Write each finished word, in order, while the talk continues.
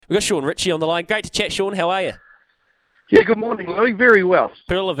We've got Shaune Ritchie on the line. Great to chat, Shaune. How are you? Yeah, good morning, Louis. Very well.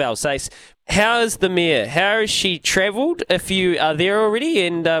 Pearl of Alsace. How is the mare? How has she travelled, if you are there already?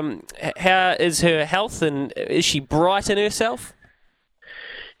 And how is her health? And is she bright in herself?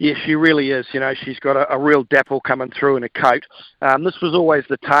 Yeah, she really is. You know, she's got a real dapple coming through in her coat. This was always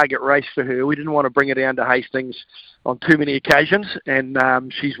the target race for her. We didn't want to bring her down to Hastings on too many occasions, and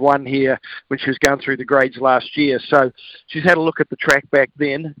she's won here when she was going through the grades last year. So she's had a look at the track back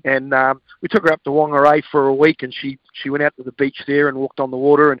then, and we took her up to Whangarei for a week, and she went out to the beach there and walked on the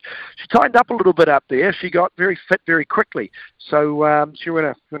water, and she tightened up a little bit up there. She got very fit very quickly. So she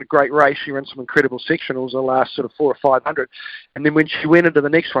ran a great race. She ran some incredible sectionals the last sort of 400 or 500, and then when she went into the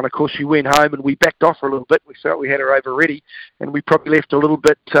next one, of course, she went home, and we backed off her a little bit. We felt we had her over ready, and we probably left her a little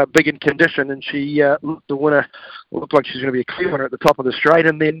bit big in condition, and she looked like she's going to be a clear winner at the top of the straight,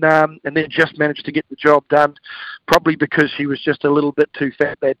 and then just managed to get the job done, probably because she was just a little bit too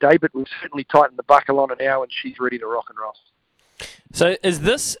fat that day, but we've certainly tightened the buckle on her now, and she's ready to rock and roll. So is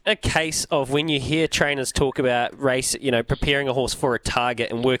this a case of when you hear trainers talk about preparing a horse for a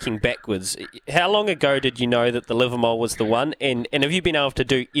target and working backwards? How long ago did you know that the Livermore was the one? And have you been able to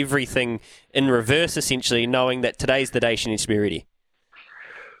do everything in reverse, essentially, knowing that today's the day she needs to be ready?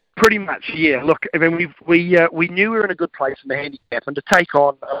 Pretty much, yeah. Look, I mean, we knew we were in a good place in the handicap, and to take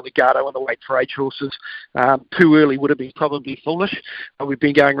on Legato and the weight for age horses too early would have been probably foolish. We've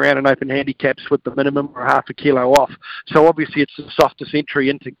been going around in open handicaps with the minimum or half a kilo off, so obviously it's the softest entry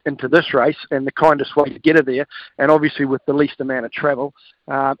into this race and the kindest way to get her there, and obviously with the least amount of travel.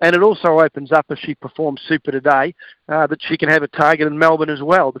 And it also opens up, if she performs super today, that she can have a target in Melbourne as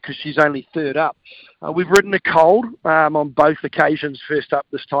well, because she's only third up. We've ridden her cold on both occasions, first up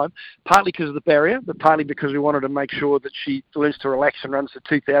this time, partly because of the barrier, but partly because we wanted to make sure that she learns to relax and runs the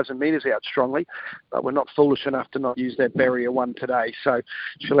 2,000 metres out strongly. But we're not foolish enough to not use that barrier one today. So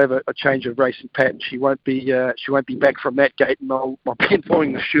she'll have a change of racing pattern. She won't be back from that gate, and I'll be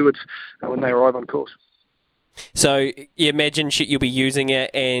informing the stewards when they arrive on course. So you imagine you'll be using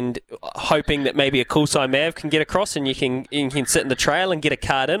it and hoping that maybe a Coolside Mav can get across and you can sit in the trail and get a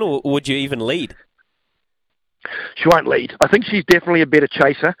card in, or would you even lead? She won't lead. I think she's definitely a better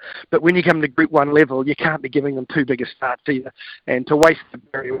chaser, but when you come to Group 1 level, you can't be giving them too big a start either. And to waste the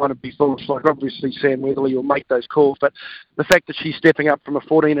barrier, you want to be foolish. Like, obviously, Sam Weatherly will make those calls, but the fact that she's stepping up from a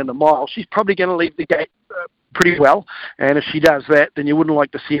 14 and a mile, she's probably going to leave the gate pretty well. And if she does that, then you wouldn't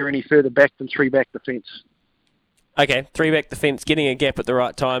like to see her any further back than 3 back the fence. Okay, 3 back the fence, getting a gap at the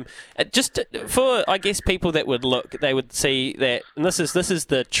right time. Just for, I guess, people that would look, they would see that, and this is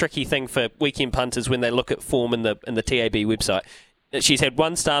the tricky thing for weekend punters when they look at form in the TAB website. She's had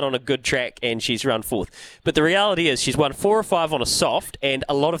one start on a good track and she's run fourth. But the reality is she's won 4 or 5 on a soft, and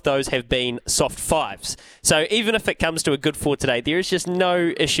a lot of those have been soft 5s. So even if it comes to a good 4 today, there is just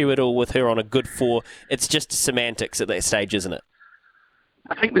no issue at all with her on a good 4. It's just semantics at that stage, isn't it?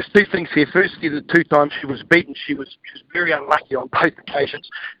 I think there's 2 things here. Firstly, the 2 times she was beaten, she was very unlucky on both occasions.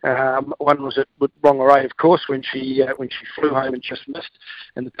 One was at Whangarei, of course, when she flew home and just missed,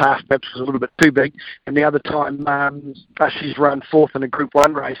 and the path perhaps was a little bit too big. And the other time, she's run 4th in a Group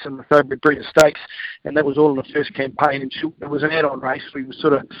 1 race in the Thoburg Breeders' Stakes, and that was all in the first campaign. And it was an add-on race. We were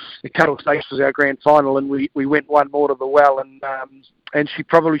the Cuttle Stakes was our grand final, and we went one more to the well, and she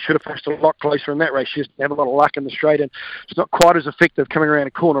probably should have faced a lot closer in that race. She just didn't have a lot of luck in the straight, and it's not quite as effective coming around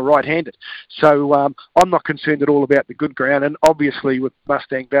a corner right-handed. So I'm not concerned at all about the good ground, and obviously with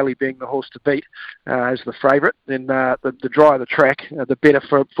Mustang Valley being the horse to beat as the favourite, then the drier the track, the better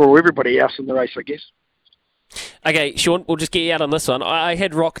for everybody else in the race, I guess. Okay, Shaune, we'll just get you out on this one. I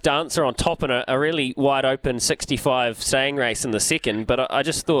had Rock Dancer on top in a really wide-open 65 staying race in the second, but I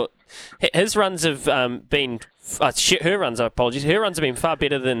just thought his runs have been... her runs have been far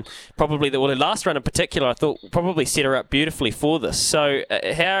better than probably her last run in particular. I thought probably set her up beautifully for this. So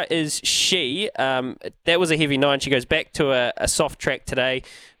how is she? That was a heavy 9. She goes back to a soft track today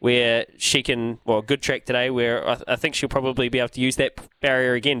where she can, a good track today where I think she'll probably be able to use that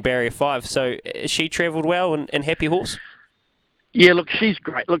barrier again, barrier 5. So has she travelled well and happy horse? Yeah, look, she's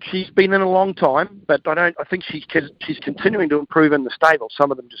great. Look, she's been in a long time, but I think she's continuing to improve in the stable. Some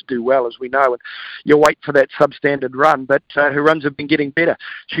of them just do well, as we know, and you wait for that substandard run, but her runs have been getting better.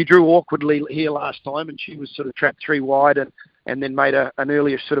 She drew awkwardly here last time, and she was sort of trapped 3 wide, and then made an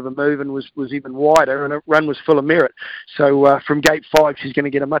earlier sort of a move and was even wider, and her run was full of merit. So from gate 5, she's going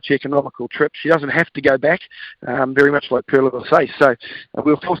to get a much economical trip. She doesn't have to go back, very much like Pearl of Alsace. So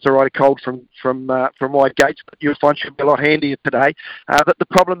we'll force to ride a cold from wide gates, but you'll find she'll be a lot handier today. But the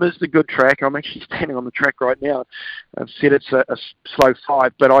problem is the good track. I'm actually standing on the track right now. said it's a slow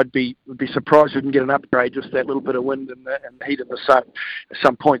 5, but would be surprised if we can get an upgrade, just that little bit of wind and the heat of the sun at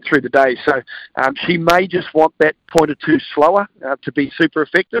some point through the day. So she may just want that point or two slower to be super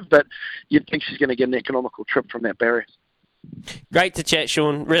effective, but you'd think she's going to get an economical trip from that barrier. Great to chat,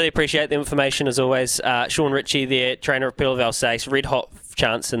 Shaune. Really appreciate the information as always. Shaune Ritchie there, trainer of Pearl Valsace, red hot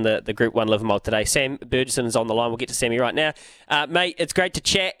chance in the Group 1 Livermore today. Sam Bergerson is on the line. We'll get to Sammy right now. Mate, it's great to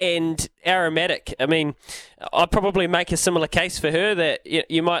chat. And Aromatic, I mean, I'd probably make a similar case for her that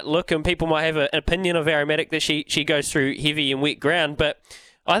you might look and people might have an opinion of Aromatic that she goes through heavy and wet ground, but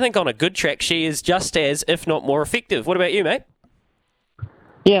I think on a good track she is just as, if not more effective. What about you, mate?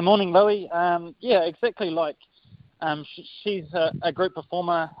 Yeah, morning, Louis. Yeah, exactly like she's a group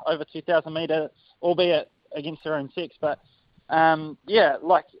performer over 2,000 metres, albeit against her own sex. But, yeah,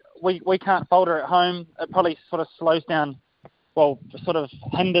 like we can't fold her at home. It probably sort of slows down, well, sort of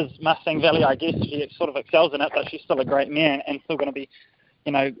hinders Mustang Valley, I guess. She sort of excels in it, but she's still a great mare and still going to be,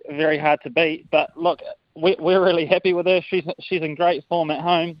 very hard to beat. But, look, we're really happy with her. She's in great form at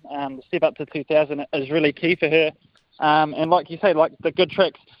home. The step up to 2,000 is really key for her. And like you say, like the good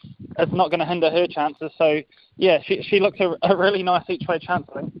tricks, it's not going to hinder her chances. So, yeah, she looks a really nice each-way chance,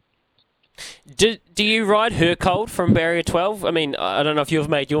 I think. Do you ride her cold from Barrier 12? I mean, I don't know if you've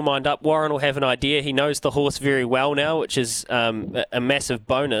made your mind up. Warren will have an idea. He knows the horse very well now, which is a massive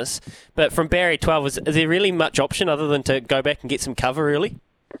bonus. But from Barrier 12, is there really much option other than to go back and get some cover early?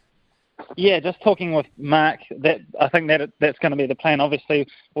 Yeah, just talking with Mark, I think that's going to be the plan. Obviously,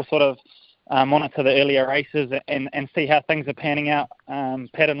 we'll sort of monitor the earlier races and see how things are panning out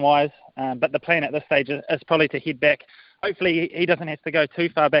pattern-wise. But the plan at this stage is probably to head back. Hopefully he doesn't have to go too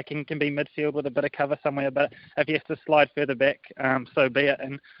far back and can be midfield with a bit of cover somewhere. But if he has to slide further back, so be it.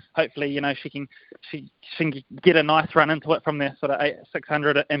 And hopefully, she can get a nice run into it from there, sort of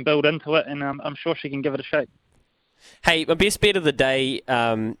 600 and build into it. And I'm sure she can give it a shake. Hey, my best bet of the day,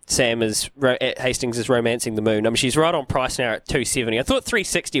 Sam, at Hastings is Romancing the Moon. I mean, she's right on price now at $270. I thought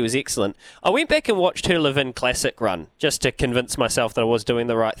 $360 was excellent. I went back and watched her Live-In Classic run just to convince myself that I was doing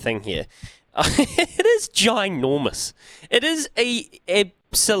the right thing here. It is ginormous. It is a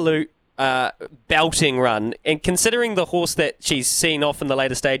absolute belting run, and considering the horse that she's seen off in the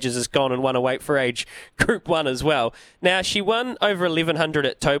later stages has gone and won a weight for age Group 1 as well. Now, she won over 1,100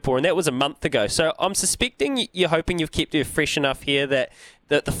 at Taupo, and that was a month ago. So I'm suspecting you're hoping you've kept her fresh enough here that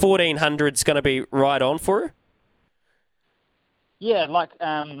the 1,400 is going to be right on for her? Yeah, like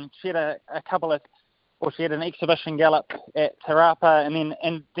she had a couple of... Well, she had an exhibition gallop at Te Rapa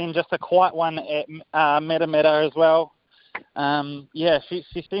and then just a quiet one at Matamata as well. Yeah, she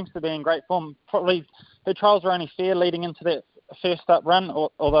seems to be in great form. Probably her trials were only fair leading into that first up run,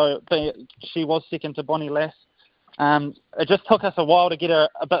 although she was second to Bonnie Lass. It just took us a while to get her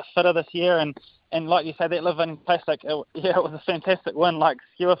a bit fitter this year, and like you say, that Live-In Classic, it was a fantastic win. Like,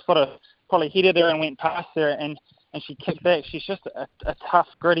 Skewer sort of probably headed her and went past her, and she kicked back. She's just a tough,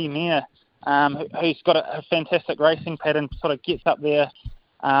 gritty mare. Who's got a fantastic racing pattern, sort of gets up there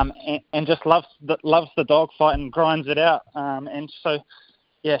and just loves the dogfight and grinds it out. And so,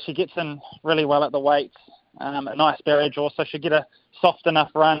 yeah, she gets in really well at the weights. A nice barrier draw, so she'll get a soft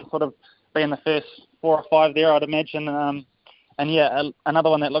enough run, sort of be in the first 4 or 5 there, I'd imagine. And yeah, another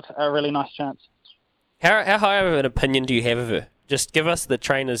one that looks a really nice chance. How high of an opinion do you have of her? Just give us the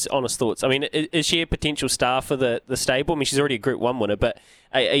trainer's honest thoughts. I mean, is she a potential star for the stable? I mean, she's already a Group 1 winner, but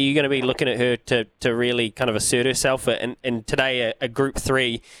are you going to be looking at her to really kind of assert herself? And today, a Group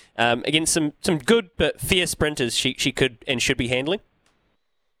 3 against some good but fierce sprinters she could and should be handling?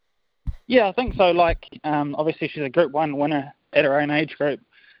 Yeah, I think so. Like, obviously, she's a Group 1 winner at her own age group.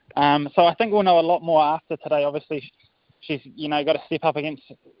 So I think we'll know a lot more after today. Obviously, she's got to step up against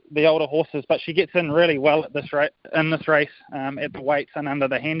the older horses, but she gets in really well at this race at the weights and under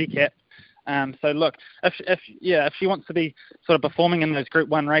the handicap. So look, if she wants to be sort of performing in those Group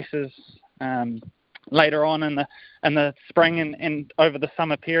 1 races later on in the spring and over the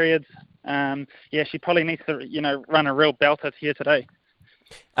summer periods, she probably needs to run a real belter here today.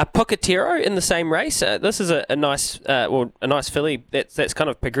 Pocatero in the same race. This is a nice filly that's kind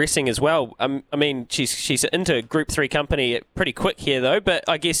of progressing as well. I mean, she's into Group 3 company pretty quick here though, but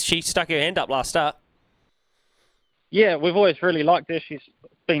I guess she stuck her hand up last start. Yeah, we've always really liked her. She's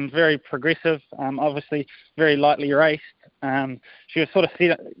been very progressive, obviously very lightly raced. She was sort of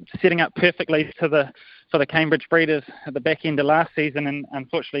setting up perfectly for the Cambridge breeders at the back end of last season, and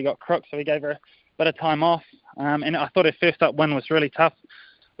unfortunately got crook, so we gave her a bit of time off. And I thought her first up win was really tough.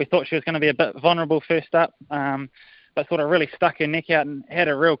 We thought she was going to be a bit vulnerable first up, but sort of really stuck her neck out and had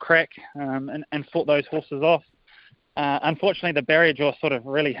a real crack and fought those horses off. Unfortunately, the barrier draw sort of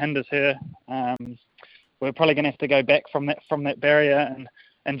really hinders her. we're probably going to have to go back from that barrier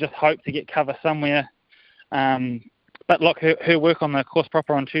and just hope to get cover somewhere. But look, her work on the course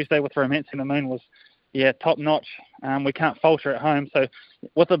proper on Tuesday with Romancing the Moon was, top notch. We can't falter at home. So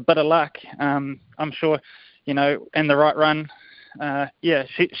with a bit of luck, I'm sure, and the right run,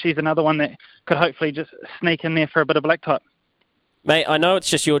 she's another one that could hopefully just sneak in there for a bit of black type. Mate, I know it's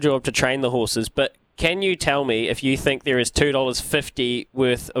just your job to train the horses, but can you tell me if you think there is $2.50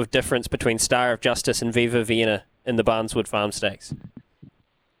 worth of difference between Star of Justice and Viva Vienna in the Barneswood Farm Stakes?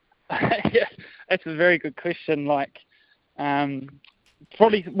 Yeah, that's a very good question. We're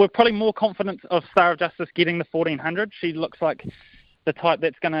probably more confident of Star of Justice getting the 1400. She looks like the type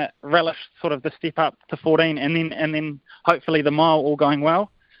that's going to relish sort of the step up to 14 and then hopefully the mile all going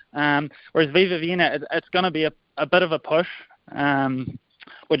well. Whereas Viva Vienna, it's going to be a bit of a push.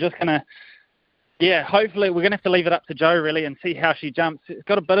 We're just going to, hopefully we're going to have to leave it up to Joe really and see how she jumps. It's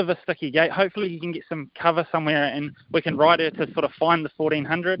got a bit of a sticky gait. Hopefully he can get some cover somewhere and we can ride her to sort of find the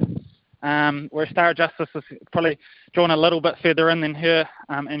 1400. Where Star of Justice is probably drawn a little bit further in than her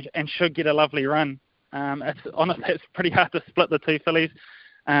and should get a lovely run. It's pretty hard to split the two fillies.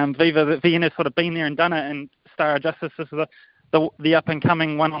 Viva Vienna's sort of been there and done it, and Star of Justice is the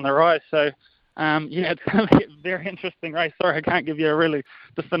up-and-coming one on the rise. So, it's going to be a very interesting race. Sorry, I can't give you a really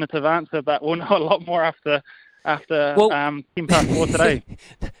definitive answer, but we'll know a lot more after 10 past 4 today.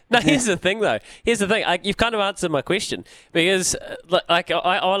 No, here's the thing, though. You've kind of answered my question because,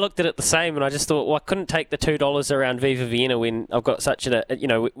 I looked at it the same, and I just thought, well, I couldn't take the $2 around Viva Vienna when I've got such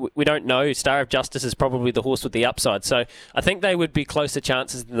we don't know. Star of Justice is probably the horse with the upside, so I think they would be closer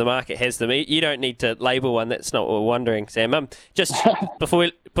chances than the market has them. You don't need to label one. That's not what we're wondering, Sam. Just before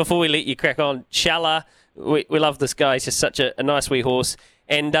we let you crack on, Shala, we love this guy. He's just such a nice wee horse,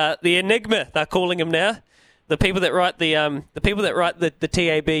 and the Enigma they're calling him now. The people that write the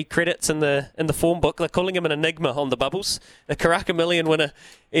TAB credits in the form book, they're calling him an enigma on the bubbles. The Karaka Million winner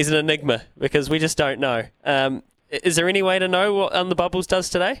is an enigma because we just don't know. Is there any way to know what on the bubbles does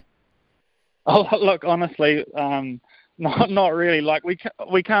today? Oh, look, honestly, not really.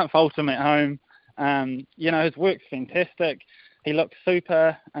 We can't fault him at home. His work's fantastic. He looks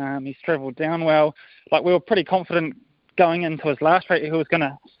super. He's travelled down well. We were pretty confident going into his last race he was going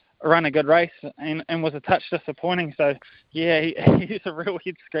to run a good race and was a touch disappointing. So, he's a real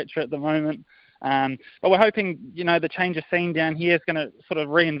head scratcher at the moment. But we're hoping, the change of scene down here is going to sort of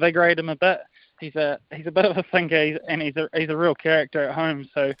reinvigorate him a bit. He's a bit of a thinker and he's a real character at home.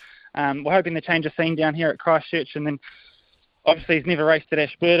 So we're hoping the change of scene down here at Christchurch, and then obviously he's never raced at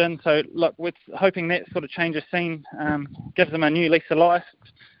Ashburton. So look, we're hoping that sort of change of scene gives him a new lease of life.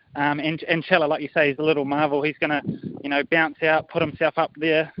 And Chella, like you say, he's a little marvel. He's going to, bounce out, put himself up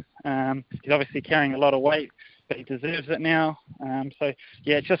there. He's obviously carrying a lot of weight, but he deserves it now.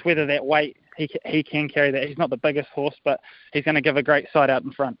 It's just whether that weight he can carry that. He's not the biggest horse, but he's going to give a great sight out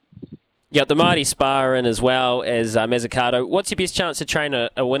in front. Yeah, the Mighty Spa in as well as Mazzucato. What's your best chance to train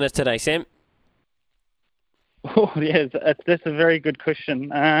a winner today, Sam? Oh, yeah, that's a very good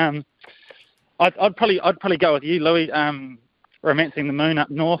question. I'd probably go with you, Louis. Romancing the Moon up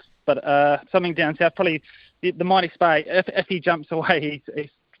north, but something down south, probably the Mighty Spa. If he jumps away, he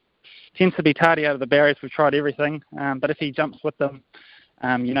tends to be tardy out of the barriers. We've tried everything, but if he jumps with them,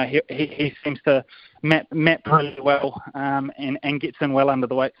 he seems to map really well and gets in well under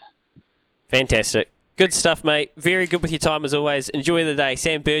the weights. Fantastic. Good stuff, mate. Very good with your time as always. Enjoy the day.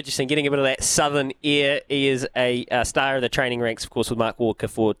 Sam Bergerson getting a bit of that southern air. He is a star of the training ranks, of course, with Mark Walker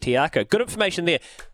for Te Ako. Good information there.